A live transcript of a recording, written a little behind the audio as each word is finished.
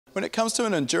When it comes to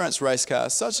an endurance race car,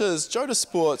 such as Jota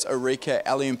Sports Oreca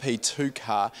LMP2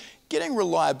 car, getting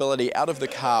reliability out of the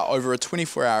car over a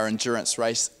 24-hour endurance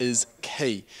race is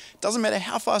key. Doesn't matter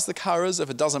how fast the car is, if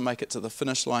it doesn't make it to the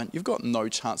finish line, you've got no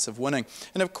chance of winning.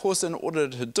 And of course, in order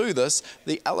to do this,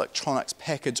 the electronics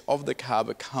package of the car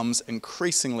becomes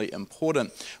increasingly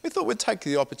important. We thought we'd take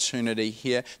the opportunity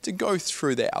here to go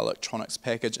through that electronics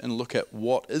package and look at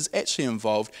what is actually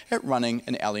involved at running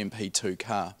an LMP2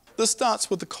 car. This starts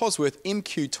with the Cosworth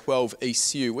MQ12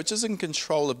 ECU, which is in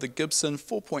control of the Gibson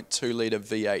 4.2 litre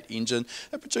V8 engine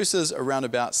that produces around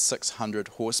about 600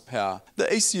 horsepower.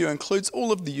 The ECU includes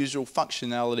all of the usual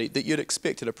functionality that you'd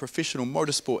expect at a professional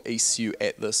motorsport ECU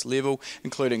at this level,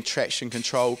 including traction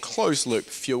control, closed loop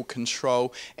fuel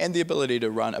control, and the ability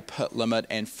to run a pit limit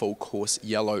and full course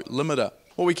yellow limiter.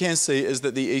 What we can see is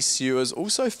that the ECU is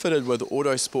also fitted with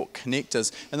Jota Sport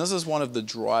connectors, and this is one of the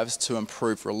drives to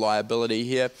improve reliability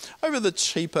here over the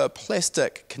cheaper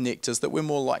plastic connectors that we're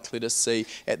more likely to see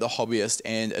at the hobbyist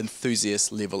and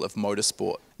enthusiast level of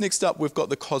motorsport. Next up, we've got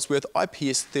the Cosworth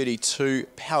IPS32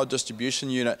 power distribution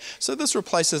unit. So this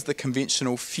replaces the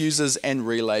conventional fuses and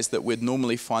relays that we'd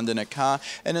normally find in a car,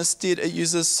 and instead it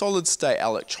uses solid state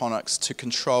electronics to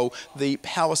control the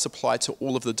power supply to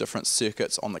all of the different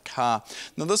circuits on the car.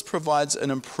 Now this provides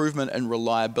an improvement in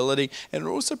reliability, and it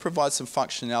also provides some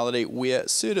functionality where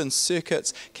certain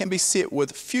circuits can be set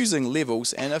with fusing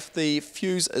levels, and if the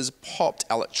fuse is popped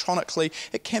electronically,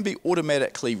 it can be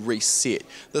automatically reset.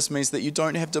 This means that you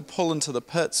don't have to pull into the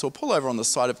pits or pull over on the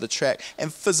side of the track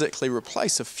and physically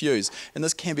replace a fuse, and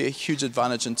this can be a huge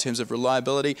advantage in terms of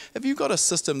reliability. If you've got a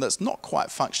system that's not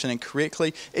quite functioning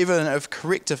correctly, even if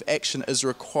corrective action is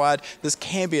required, this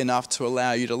can be enough to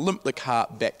allow you to limp the car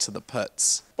back to the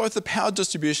pits. Both the power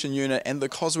distribution unit and the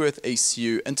Cosworth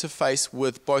ECU interface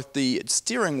with both the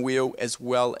steering wheel as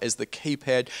well as the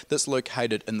keypad that's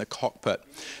located in the cockpit.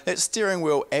 That steering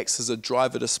wheel acts as a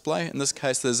driver display. In this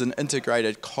case, there's an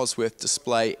integrated Cosworth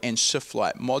display and shift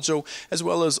light module, as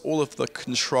well as all of the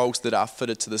controls that are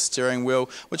fitted to the steering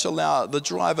wheel, which allow the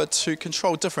driver to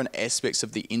control different aspects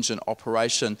of the engine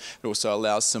operation. It also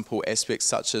allows simple aspects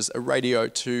such as a radio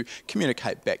to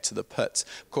communicate back to the pits.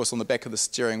 Of course, on the back of the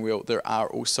steering wheel, there are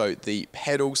also the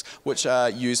paddles, which are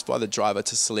used by the driver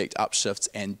to select upshifts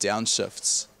and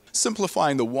downshifts.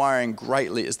 Simplifying the wiring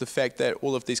greatly is the fact that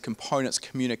all of these components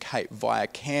communicate via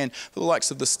CAN. For the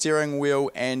likes of the steering wheel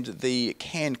and the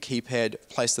CAN keypad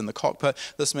placed in the cockpit,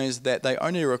 this means that they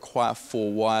only require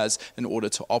 4 wires in order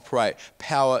to operate: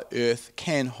 power, earth,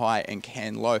 CAN high and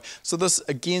CAN low. So this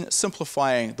again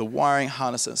simplifying the wiring,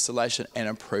 harness installation and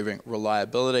improving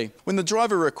reliability. When the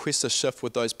driver requests a shift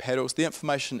with those paddles, the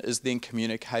information is then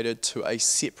communicated to a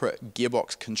separate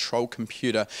gearbox control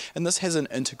computer, and this has an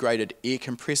integrated air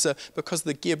compressor because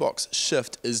the gearbox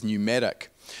shift is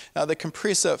pneumatic. Now the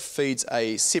compressor feeds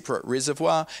a separate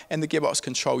reservoir, and the gearbox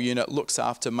control unit looks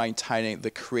after maintaining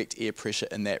the correct air pressure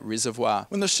in that reservoir.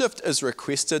 When the shift is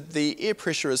requested, the air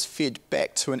pressure is fed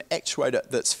back to an actuator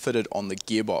that's fitted on the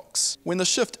gearbox. When the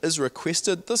shift is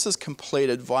requested, this is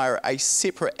completed via a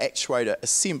separate actuator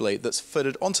assembly that's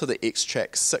fitted onto the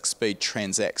X-Track 6-speed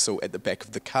transaxle at the back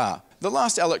of the car. The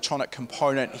last electronic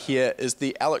component here is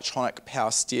the electronic power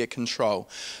steer control.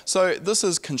 So this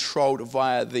is controlled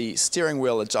via the steering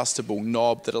wheel adjustable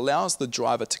knob that allows the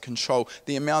driver to control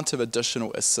the amount of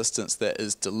additional assistance that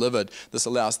is delivered. This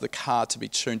allows the car to be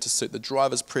tuned to suit the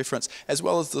driver's preference as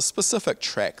well as the specific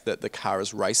track that the car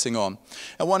is racing on.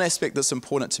 And one aspect that's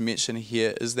important to mention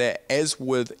here is that, as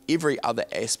with every other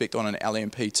aspect on an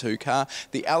LMP2 car,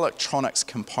 the electronics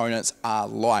components are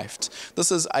lifed.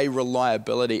 This is a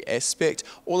reliability aspect.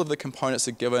 All of the components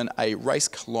are given a race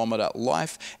kilometre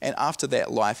life, and after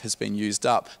that life has been used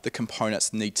up, the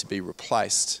components need to be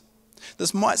replaced.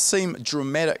 This might seem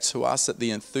dramatic to us at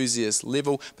the enthusiast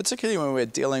level, particularly when we're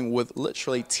dealing with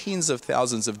literally tens of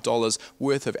thousands of dollars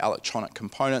worth of electronic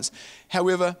components.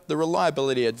 However, the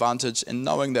reliability advantage in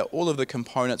knowing that all of the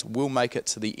components will make it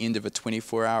to the end of a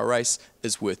 24-hour race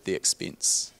is worth the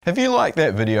expense. If you like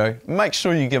that video, make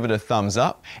sure you give it a thumbs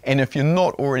up, and if you're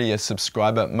not already a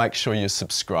subscriber, make sure you're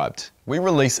subscribed. We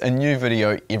release a new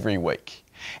video every week.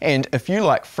 And if you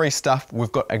like free stuff,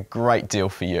 we've got a great deal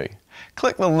for you.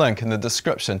 Click the link in the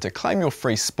description to claim your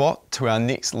free spot to our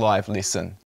next live lesson.